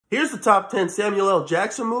Here's the top 10 Samuel L.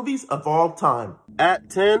 Jackson movies of all time. At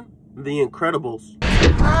 10, The Incredibles.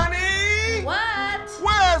 Honey! What?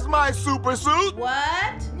 Where's my super suit?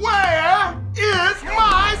 What? Where is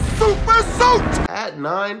my super suit? At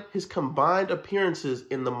 9, his combined appearances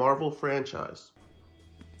in the Marvel franchise.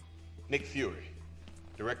 Nick Fury,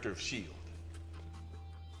 director of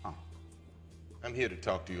S.H.I.E.L.D. I'm here to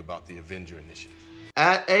talk to you about the Avenger Initiative.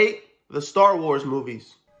 At 8, the Star Wars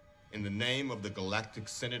movies. In the name of the Galactic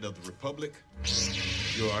Senate of the Republic,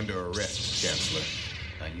 you're under arrest, Chancellor.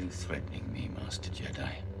 Are you threatening me, Master Jedi?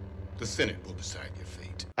 The Senate will decide your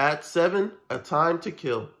fate. At 7, A Time to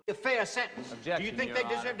Kill. A fair sentence. Objection, Do you think Your they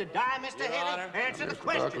Honor. deserve to die, Mr. Haley? Answer the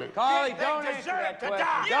question. Carly, Did don't they answer deserve that to question.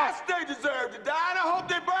 die? Yes, they deserve to die, and I hope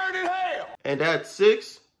they burn in hell. And at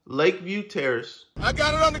 6, Lakeview Terrace. I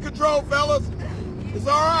got it under control, fellas. It's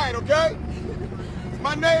all right, okay? It's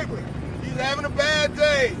my neighbor. He's having a bad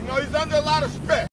day. You know, he's under a lot of stress.